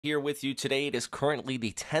Here with you today. It is currently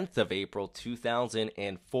the 10th of April,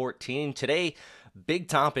 2014. Today, big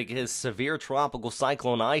topic is severe tropical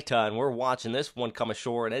cyclone Ita, and we're watching this one come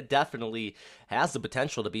ashore, and it definitely has the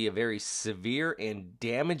potential to be a very severe and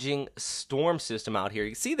damaging storm system out here.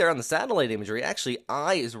 You can see there on the satellite imagery, actually,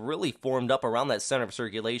 I is really formed up around that center of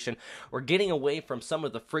circulation. We're getting away from some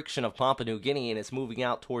of the friction of Papua New Guinea, and it's moving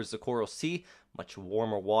out towards the Coral Sea. Much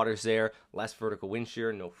warmer waters there, less vertical wind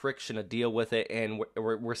shear, no friction to deal with it, and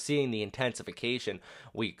we're seeing the intensification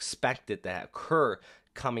we expected to occur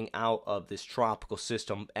coming out of this tropical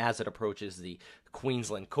system as it approaches the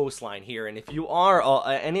Queensland coastline here. And if you are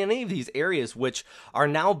in any of these areas which are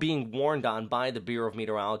now being warned on by the Bureau of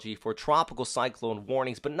Meteorology for tropical cyclone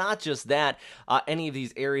warnings, but not just that, any of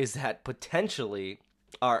these areas that potentially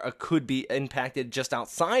could be impacted just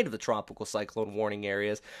outside of the tropical cyclone warning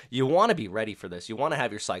areas, you want to be ready for this. You want to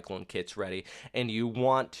have your cyclone kits ready, and you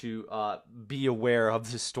want to be aware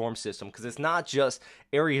of the storm system, because it's not just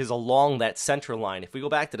areas along that center line. If we go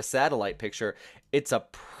back to the satellite picture, it's a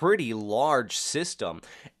pretty large system,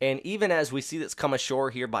 and even as we see this come ashore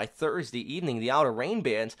here by Thursday evening, the outer rain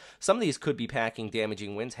bands, some of these could be packing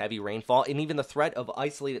damaging winds, heavy rainfall, and even the threat of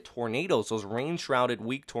isolated tornadoes, those rain-shrouded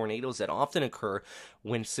weak tornadoes that often occur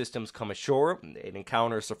when systems come ashore. It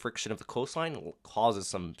encounters the friction of the coastline, causes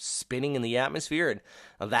some spinning in the atmosphere,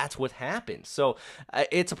 and that's what happens. So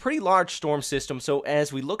it's a pretty large storm system. So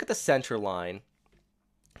as we look at the center line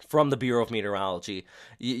from the Bureau of Meteorology,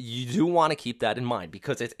 you do want to keep that in mind,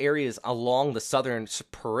 because it's areas along the southern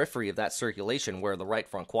periphery of that circulation where the right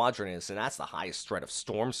front quadrant is, and that's the highest threat of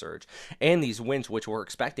storm surge. And these winds, which we're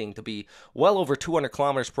expecting to be well over 200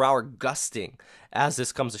 kilometers per hour gusting as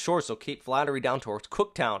this comes ashore. So Cape Flattery down towards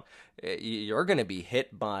Cooktown, you're going to be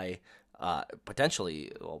hit by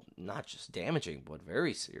potentially, well, not just damaging, but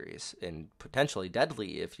very serious and potentially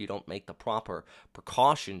deadly if you don't make the proper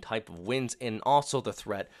precaution type of winds, and also the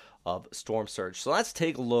threat of storm surge. So let's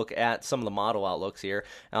take a look at some of the model outlooks here.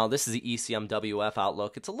 Now, this is the ECMWF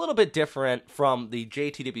outlook. It's a little bit different from the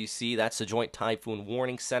JTWC. That's the Joint Typhoon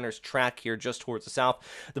Warning Center's track here just towards the south.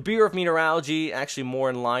 The Bureau of Meteorology, actually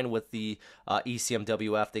more in line with the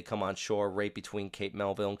ECMWF. They come on shore right between Cape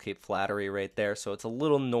Melville and Cape Flattery right there. So it's a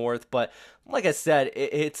little north, but like I said,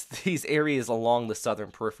 it's these areas along the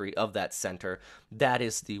southern periphery of that center that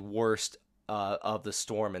is the worst of the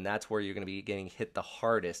storm, and that's where you're going to be getting hit the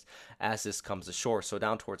hardest as this comes ashore. So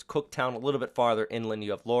down towards Cooktown, a little bit farther inland,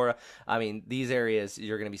 you have Laura. I mean, these areas,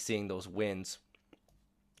 you're going to be seeing those winds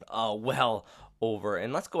well over,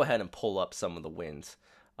 and let's go ahead and pull up some of the winds.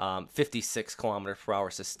 56 kilometers per hour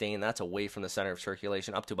sustained. That's away from the center of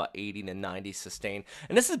circulation, up to about 80 to 90 sustained.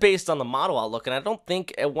 And this is based on the model outlook, and I don't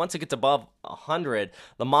think once it gets above 100,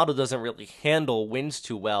 the model doesn't really handle winds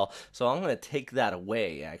too well. So I'm going to take that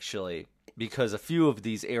away, actually, because a few of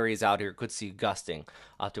these areas out here could see gusting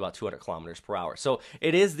up to about 200 kilometers per hour. So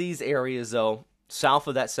it is these areas, though, south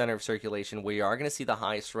of that center of circulation, where you are going to see the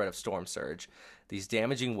highest threat of storm surge, these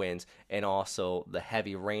damaging winds, and also the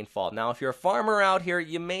heavy rainfall. Now, if you're a farmer out here,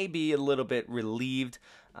 you may be a little bit relieved.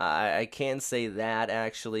 I can say that,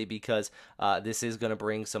 actually, because this is going to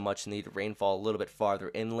bring some much-needed rainfall a little bit farther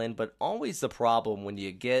inland. But always the problem when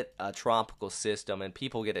you get a tropical system, and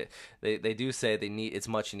people get it, they do say it's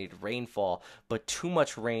much-needed rainfall, but too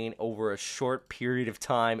much rain over a short period of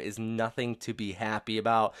time is nothing to be happy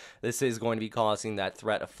about. This is going to be causing that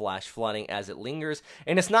threat of flash flooding as it lingers.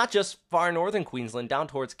 And it's not just far northern Queensland, down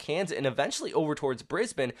towards Cairns, and eventually over towards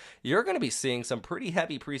Brisbane. You're going to be seeing some pretty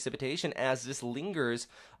heavy precipitation as this lingers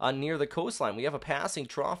near the coastline. We have a passing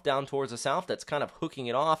trough down towards the south that's kind of hooking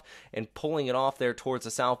it off and pulling it off there towards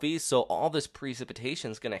the southeast. So all this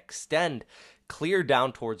precipitation is going to extend clear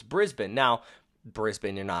down towards Brisbane. Now,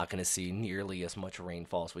 Brisbane, you're not going to see nearly as much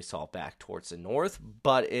rainfall as we saw back towards the north,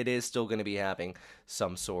 but it is still going to be having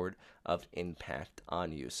some sort of impact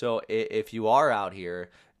on you. So if you are out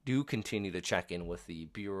here, do continue to check in with the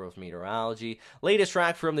Bureau of Meteorology. Latest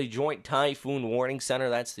track from the Joint Typhoon Warning Center.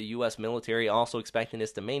 That's the U.S. military, also expecting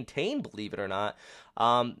this to maintain, believe it or not,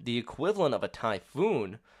 the equivalent of a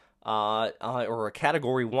typhoon, or a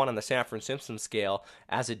Category 1 on the Saffir-Simpson scale,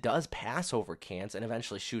 as it does pass over Cairns and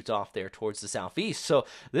eventually shoots off there towards the southeast. So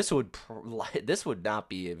this would not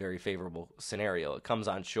be a very favorable scenario. It comes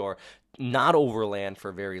on shore, not overland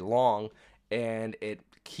for very long, and it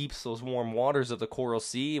keeps those warm waters of the Coral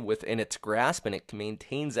Sea within its grasp, and it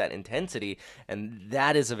maintains that intensity, and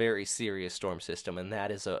that is a very serious storm system, and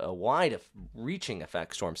that is a wide-reaching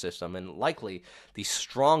effect storm system, and likely the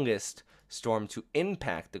strongest storm to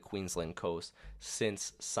impact the Queensland coast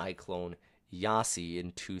since Cyclone Yasi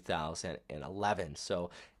in 2011.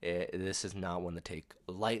 So this is not one to take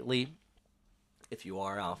lightly. if you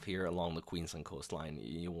are out here along the Queensland coastline,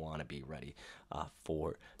 you want to be ready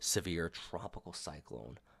for severe tropical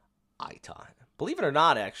cyclone Itai. Believe it or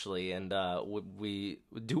not, actually, and we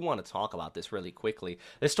do want to talk about this really quickly.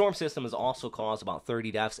 This storm system has also caused about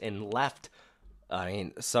 30 deaths and left,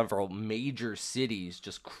 several major cities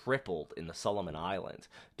just crippled in the Solomon Islands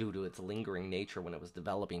due to its lingering nature when it was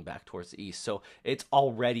developing back towards the east. So it's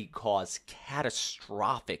already caused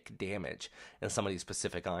catastrophic damage in some of these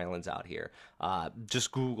Pacific islands out here.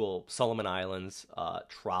 Just Google Solomon Islands,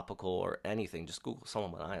 tropical or anything. Just Google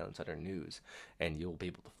Solomon Islands under news, and you'll be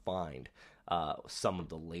able to find some of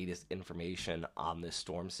the latest information on this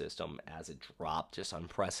storm system as it dropped just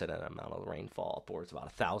unprecedented amount of rainfall, upwards about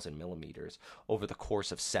 1,000 millimeters over the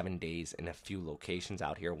course of 7 days in a few locations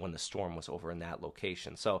out here when the storm was over in that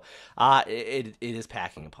location. So it is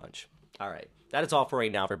packing a punch. All right, that is all for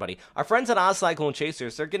right now, everybody. Our friends at Oz Cyclone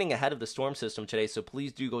Chasers, they're getting ahead of the storm system today, so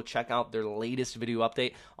please do go check out their latest video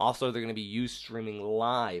update. Also, they're going to be streaming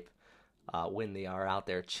live when they are out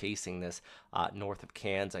there chasing this north of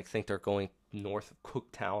Cairns. I think they're going north of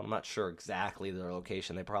Cooktown. I'm not sure exactly their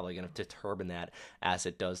location. They're probably going to determine that as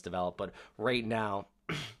it does develop. But right now,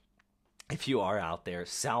 if you are out there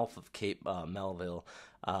south of Cape Melville,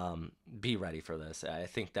 be ready for this. I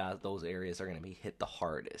think that those areas are going to be hit the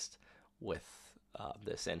hardest with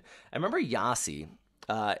this. And I remember Yasi.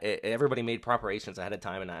 Everybody made preparations ahead of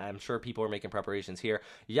time, and I'm sure people are making preparations here.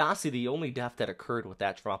 Yasi, the only death that occurred with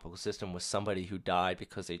that tropical system was somebody who died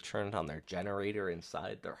because they turned on their generator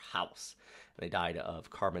inside their house. And they died of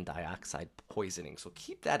carbon dioxide poisoning. So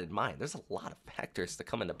keep that in mind. There's a lot of factors that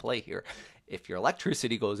come into play here. If your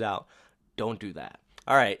electricity goes out, don't do that.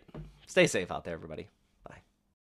 All right. Stay safe out there, everybody.